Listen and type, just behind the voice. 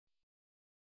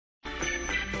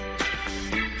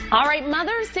All right,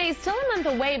 Mother's Day is still a month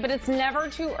away, but it's never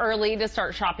too early to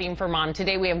start shopping for mom.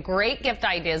 Today we have great gift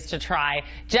ideas to try.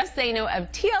 Jeff Zano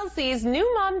of TLC's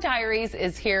New Mom Diaries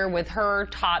is here with her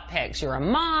top picks. You're a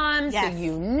mom, yes, so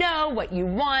you know what you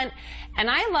want. And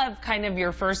I love kind of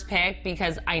your first pick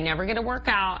because I never get to work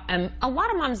out, and a lot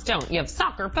of moms don't. You have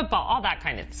soccer, football, all that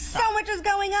kind of stuff. So much is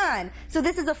going on. So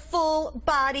this is a full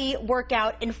body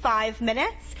workout in 5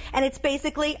 minutes, and it's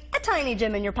basically a tiny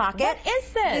gym in your pocket. What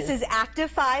is this? This is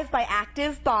Activ5 by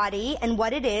ActivBody, and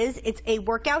what it is, it's a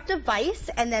workout device,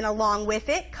 and then along with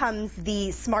it comes the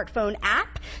smartphone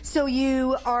app. So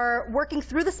you are working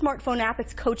through the smartphone app.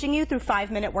 It's coaching you through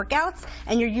 5-minute workouts,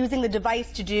 and you're using the device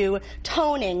to do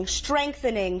toning,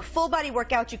 strengthening, full body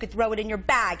workouts. You could throw it in your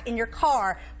bag, in your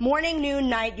car, morning, noon,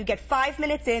 night. You get 5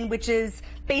 minutes in, which is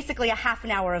basically a half an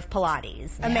hour of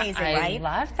Pilates. Amazing, right? I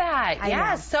love that. I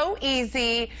Yeah, know. so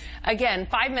easy. Again,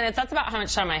 5 minutes, that's about how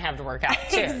much time I have to work out,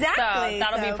 too. Exactly. So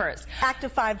that'll be first.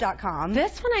 Activ5.com.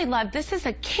 This one I love. This is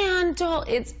a candle.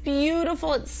 It's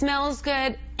beautiful. It smells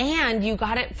good. And you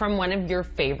got it from one of your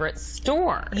favorite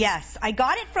stores. Yes, I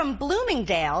got it from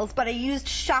Bloomingdale's, but I used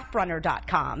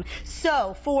shoprunner.com.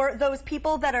 So for those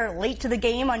people that are late to the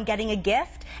game on getting a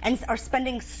gift and are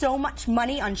spending so much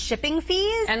money on shipping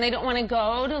fees. And they don't want to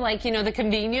go to, like, you know, the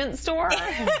convenience store.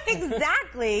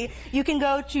 Exactly. You can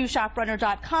go to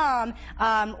shoprunner.com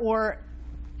or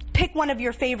pick one of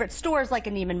your favorite stores, like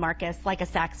a Neiman Marcus, like a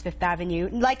Saks Fifth Avenue,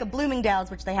 like a Bloomingdale's,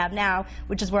 which they have now,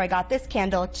 which is where I got this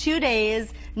candle. 2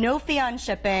 days, no fee on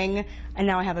shipping, and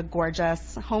now I have a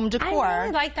gorgeous home decor. I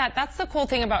really like that. That's the cool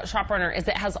thing about ShopRunner is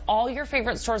it has all your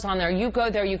favorite stores on there. You go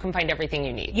there, you can find everything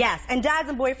you need. Yes, and dads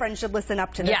and boyfriends should listen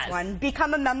up to this one.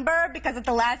 Become a member, because at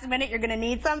the last minute you're going to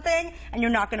need something, and you're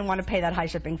not going to want to pay that high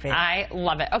shipping fee. I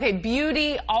love it. Okay,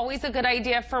 beauty, always a good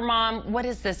idea for mom. What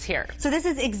is this here? So this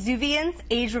is Exuviance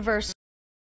Age Reverse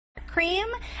Cream.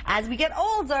 As we get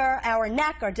older, our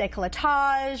neck, our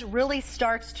décolletage really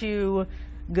starts to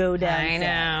go down. I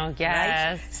know,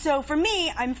 yes. Right? So for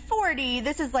me, I'm 40.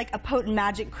 This is like a potent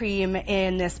magic cream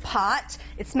in this pot.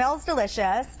 It smells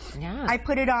delicious. Yeah. I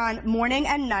put it on morning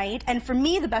and night. And for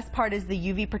me, the best part is the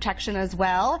UV protection as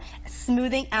well,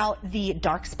 smoothing out the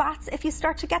dark spots if you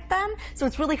start to get them. So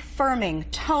it's really firming,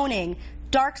 toning,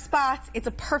 dark spots. It's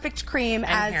a perfect cream.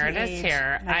 And here it is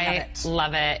here. I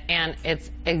love it. And it's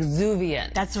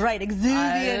Exuviant. That's right,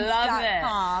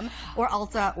 Exuviant.com or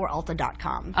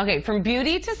Ulta.com. Okay, from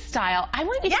beauty to style, I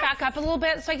want you to back up a little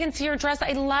bit so I can see your dress.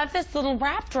 I love this little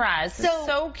wrap dress. It's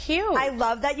so cute. I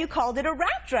love that you called it a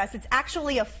wrap dress. It's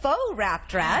actually a faux wrap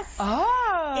dress.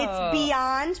 Oh. It's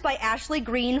Beyond by Ashley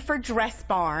Green for Dress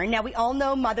Barn. Now, we all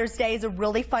know Mother's Day is a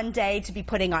really fun day to be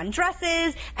putting on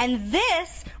dresses, and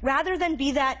this, rather than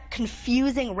be that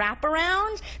confusing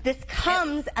wraparound, this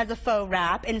comes as a faux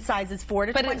wrap in sizes 4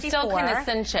 to 24. But it still kind of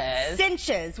cinches.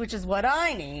 Cinches, which is what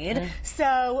I need.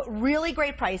 So really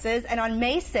great prices. And on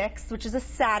May 6th, which is a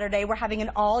Saturday, we're having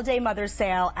an all-day Mother's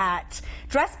sale at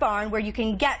Dress Barn where you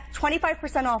can get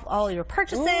 25% off all your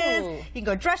purchases. You can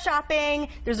go dress shopping.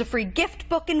 There's a free gift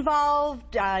book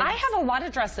involved. I have a lot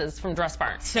of dresses from Dress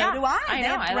Barn. So do I. I know. They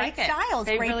have I great like styles,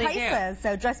 it. They great really prices.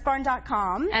 So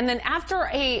dressbarn.com. And then after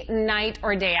a night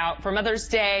or day out for Mother's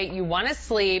Day, you want to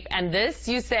sleep, and this,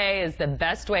 you say, is the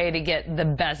best way to get the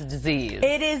best disease.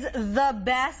 It is the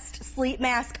best sleep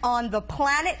mask on the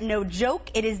planet, no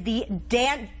joke. It is the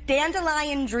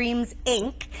Dandelion Dreams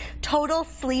Inc. Total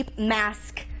Sleep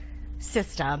Mask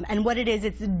System. And what it is,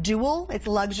 it's dual, it's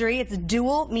luxury, it's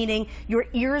dual, meaning your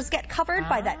ears get covered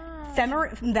by that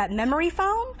memory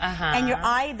foam, and your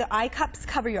the eye cups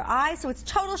cover your eyes, so it's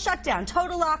total shutdown,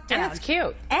 total lockdown. And it's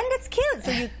cute. And it's cute.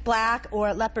 So you black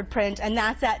or leopard print, and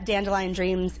that's at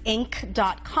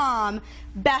DandelionDreamsInc.com.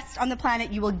 Best on the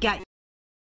planet. You will get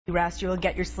your rest, you will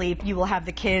get your sleep, you will have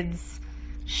the kids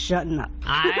shutting up.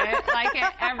 I like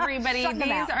it, everybody.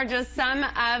 These are just some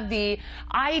of the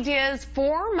ideas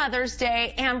for Mother's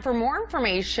Day. And for more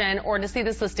information or to see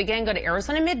this list again, go to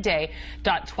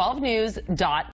ArizonaMidday.12news.com.